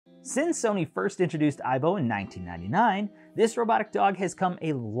Since Sony first introduced aibo in 1999, this robotic dog has come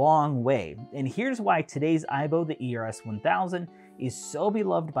a long way, and here's why today's aibo, the ERS 1000, is so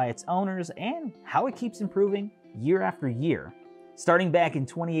beloved by its owners and how it keeps improving year after year. Starting back in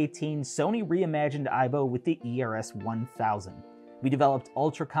 2018, Sony reimagined aibo with the ERS 1000. We developed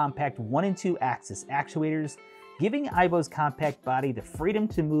ultra-compact 1 and 2 axis actuators, giving aibo's compact body the freedom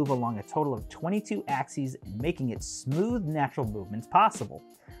to move along a total of 22 axes and making its smooth, natural movements possible.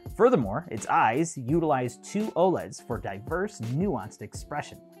 Furthermore, its eyes utilize 2 OLEDs for diverse, nuanced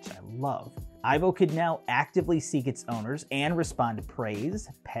expression, which I love. aibo could now actively seek its owners and respond to praise,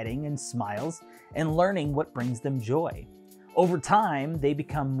 petting, and smiles, and learning what brings them joy. Over time, they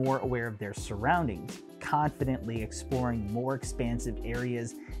become more aware of their surroundings, confidently exploring more expansive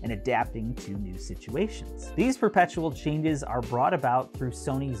areas and adapting to new situations. These perpetual changes are brought about through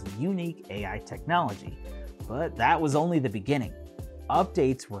Sony's unique AI technology, but that was only the beginning.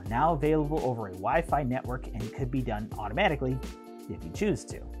 Updates were now available over a Wi-Fi network and could be done automatically if you choose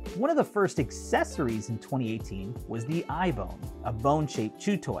to. One of the first accessories in 2018 was the iBone, a bone-shaped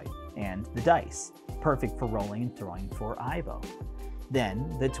chew toy, and the dice, perfect for rolling and throwing for aibo. Then,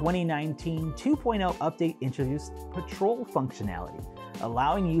 the 2019 2.0 update introduced patrol functionality,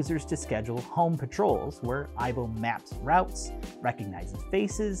 allowing users to schedule home patrols where aibo maps routes, recognizes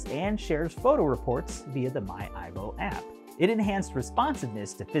faces, and shares photo reports via the My aibo app. It enhanced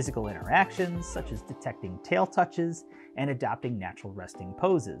responsiveness to physical interactions, such as detecting tail touches and adopting natural resting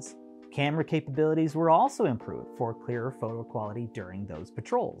poses. Camera capabilities were also improved for clearer photo quality during those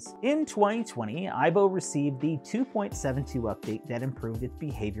patrols. In 2020, aibo received the 2.72 update that improved its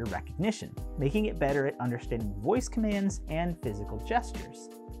behavior recognition, making it better at understanding voice commands and physical gestures.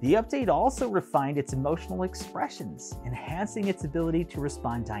 The update also refined its emotional expressions, enhancing its ability to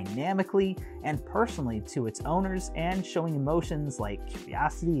respond dynamically and personally to its owners and showing emotions like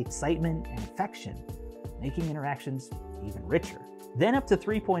curiosity, excitement, and affection, making interactions even richer. Then up to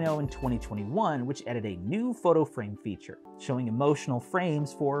 3.0 in 2021, which added a new photo frame feature, showing emotional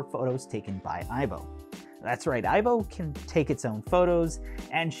frames for photos taken by aibo. That's right, aibo can take its own photos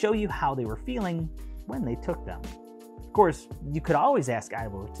and show you how they were feeling when they took them. Of course, you could always ask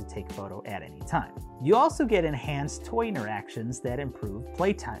aibo to take a photo at any time. You also get enhanced toy interactions that improve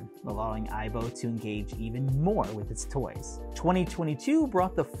playtime, allowing aibo to engage even more with its toys. 2022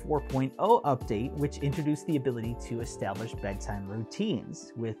 brought the 4.0 update, which introduced the ability to establish bedtime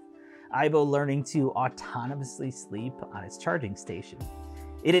routines, with aibo learning to autonomously sleep on its charging station.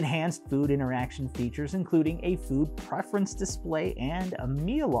 It enhanced food interaction features, including a food preference display and a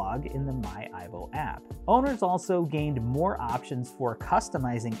meal log in the My aibo app. Owners also gained more options for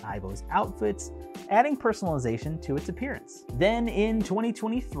customizing aibo's outfits, adding personalization to its appearance. Then in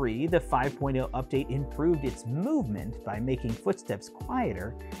 2023, the 5.0 update improved its movement by making footsteps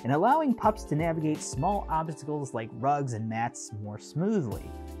quieter and allowing pups to navigate small obstacles like rugs and mats more smoothly.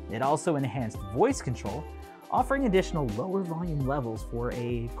 It also enhanced voice control, offering additional lower volume levels for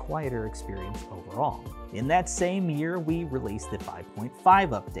a quieter experience overall. In that same year, we released the 5.5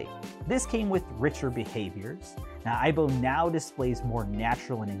 update. This came with richer behaviors. Now, aibo now displays more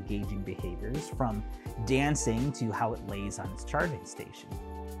natural and engaging behaviors, from dancing to how it lays on its charging station.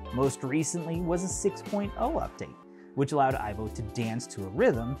 Most recently was a 6.0 update, which allowed aibo to dance to a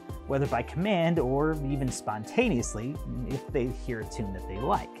rhythm, whether by command or even spontaneously if they hear a tune that they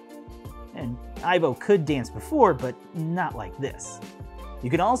like. And aibo could dance before, but not like this. You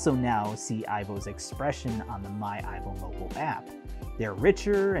can also now see aibo's expression on the My aibo mobile app. They're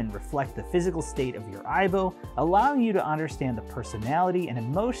richer and reflect the physical state of your aibo, allowing you to understand the personality and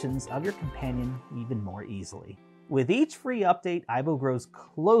emotions of your companion even more easily. With each free update, aibo grows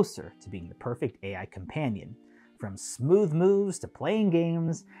closer to being the perfect AI companion. From smooth moves to playing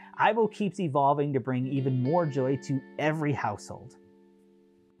games, aibo keeps evolving to bring even more joy to every household.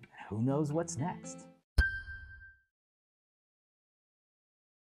 Who knows what's next?